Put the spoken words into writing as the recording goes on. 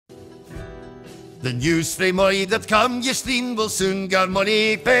The news frae Moidart come, yestreen will soon gar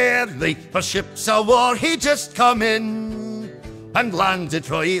mony fairly, for ships of war he just come in, and landed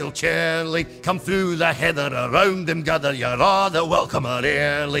royal Airlie. Come through the heather, around him gather, you're all the welcomer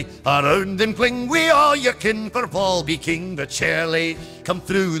Airlie. Around him cling we all your kin, for Wha'll be king but Airlie. Come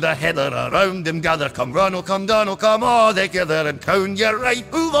through the heather, around him gather, come Ronald, come Donald, come all together, and crown your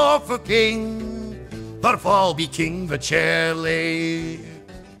rightfu lawfu king, for Wha'll be king but Airlie.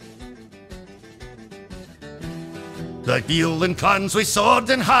 The Hieland clans with sword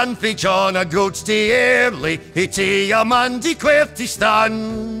in hand, frae John a Groats to Airlie, he to a man declared to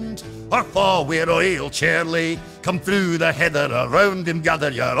stand, or for we royal Airlie. Come through the heather, around him gather,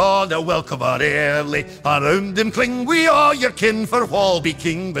 you're all the welcome of Airlie. Around him cling we all your kin, for Wha'll be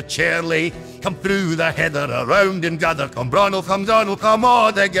king but Airlie. Come through the heather, around him gather, come Ronald, come Donald, come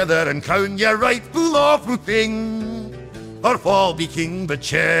all together, and crown your rightfu lawfu king, for Wha'll be king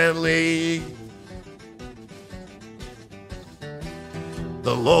but Airlie.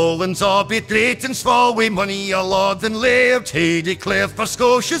 The Lowlands all be great and small, wi' mony a lord and laird, he declared for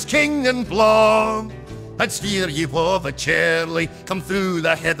Scotia's king and blaw. And speir ye of a Airlie, come through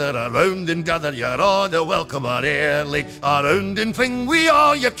the heather, around and gather, you're all the welcome of Airlie. Around and fling we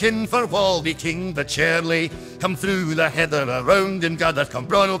all your kin, for Wha'll be king but Airlie. Come through the heather, around and gather, come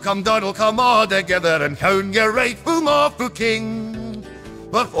Ronald, come Donald, come all together, and crown your rightfu lawfu king,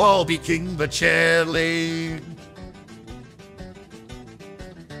 for Wha'll be king but Airlie.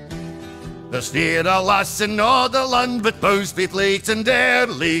 There's near a lass in all the land, but bows be late and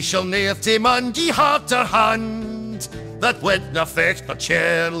Airlie shall ne'er to man ye heart or hand, that wadna fecht for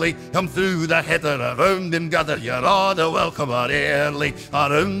Airlie. Come through the heather, around him gather, you're all the welcome of Airlie.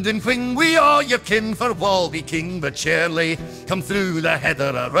 Around him cling we all your kin, for Wha'll be king but Airlie. Come through the heather,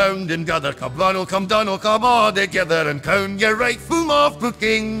 around him gather, come Ronald, come Donald, come all together, and crown your rightfu lawfu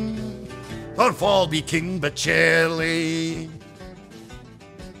king, for Wha'll be king but Airlie.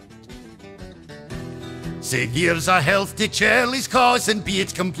 Say here's a health to Airlie's cause, and be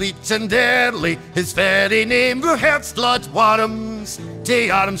it complete and Airlie, his very name were heart's blood warms, to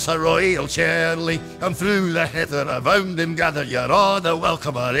arms a royal Airlie. Come through the heather, around him gather, you're all the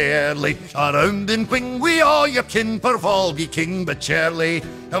welcome of Airlie. Around him cling we all your kin, for Wha'll be king but Airlie.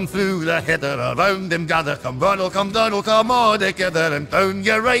 Come through the heather, around him gather, come Ronald, come Donald, come all together, and crown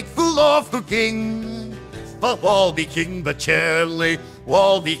your rightfu lawfu king, for Wha'll be king but Airlie.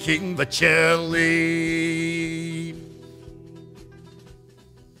 Wha'll be king but Airlie.